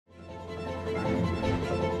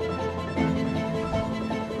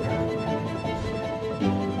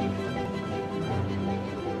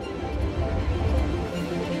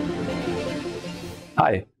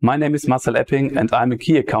Hi, my name is Marcel Epping and I'm a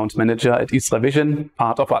Key Account Manager at IsraVision,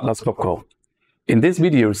 part of Atlas Copco. In this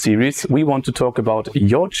video series, we want to talk about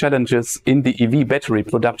your challenges in the EV battery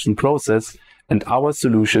production process and our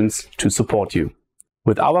solutions to support you.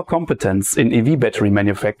 With our competence in EV battery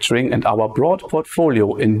manufacturing and our broad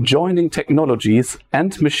portfolio in joining technologies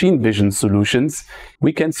and machine vision solutions,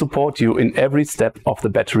 we can support you in every step of the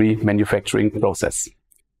battery manufacturing process.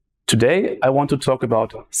 Today, I want to talk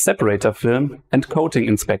about separator film and coating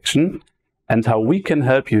inspection and how we can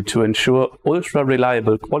help you to ensure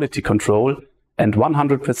ultra-reliable quality control and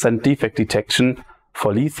 100% defect detection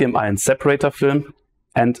for lithium-ion separator film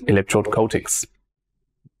and electrode coatings.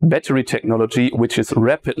 Battery technology, which is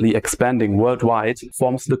rapidly expanding worldwide,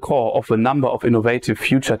 forms the core of a number of innovative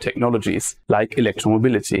future technologies like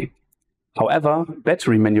electromobility. However,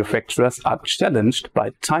 battery manufacturers are challenged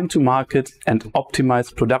by time to market and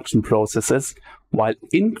optimized production processes while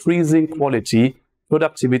increasing quality,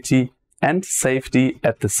 productivity, and safety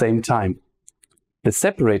at the same time. The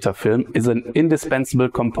separator film is an indispensable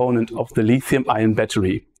component of the lithium-ion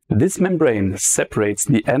battery. This membrane separates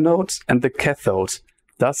the anode and the cathode,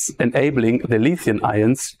 thus enabling the lithium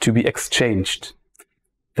ions to be exchanged.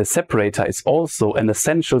 The separator is also an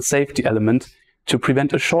essential safety element to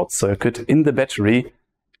prevent a short circuit in the battery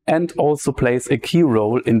and also plays a key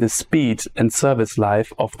role in the speed and service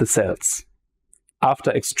life of the cells.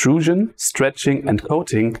 After extrusion, stretching and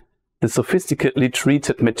coating, the sophisticatedly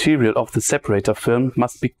treated material of the separator film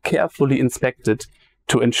must be carefully inspected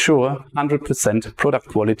to ensure 100% product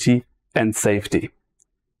quality and safety.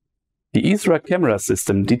 The ISRA camera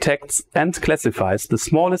system detects and classifies the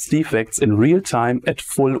smallest defects in real time at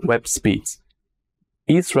full web speed.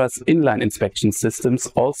 ISRA's inline inspection systems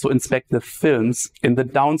also inspect the films in the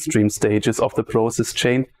downstream stages of the process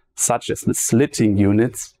chain, such as the slitting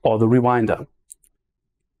units or the rewinder.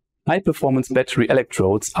 High-performance battery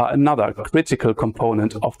electrodes are another critical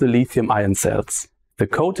component of the lithium-ion cells. The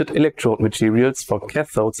coated electrode materials for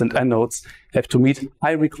cathodes and anodes have to meet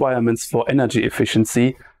high requirements for energy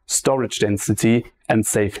efficiency, storage density, and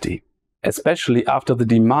safety. Especially after the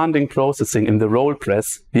demanding processing in the roll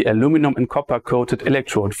press, the aluminum and copper coated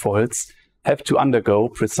electrode foils have to undergo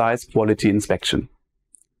precise quality inspection.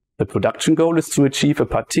 The production goal is to achieve a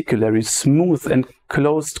particularly smooth and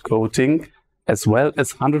closed coating, as well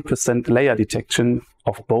as 100% layer detection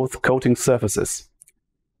of both coating surfaces.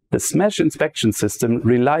 The SMASH inspection system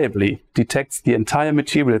reliably detects the entire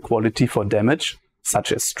material quality for damage,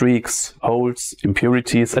 such as streaks, holes,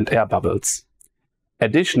 impurities, and air bubbles.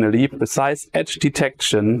 Additionally, precise edge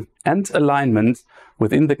detection and alignment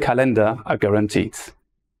within the calendar are guaranteed.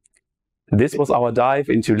 This was our dive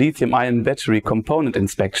into lithium-ion battery component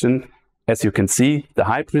inspection. As you can see, the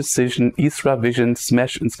high-precision IsraVision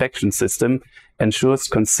SMASH inspection system ensures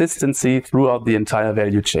consistency throughout the entire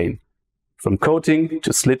value chain, from coating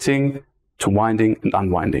to slitting to winding and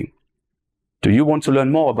unwinding. Do you want to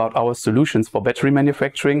learn more about our solutions for battery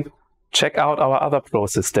manufacturing? Check out our other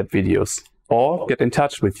process step videos, or get in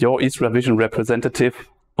touch with your IsraVision representative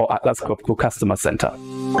or Atlas Copco customer center.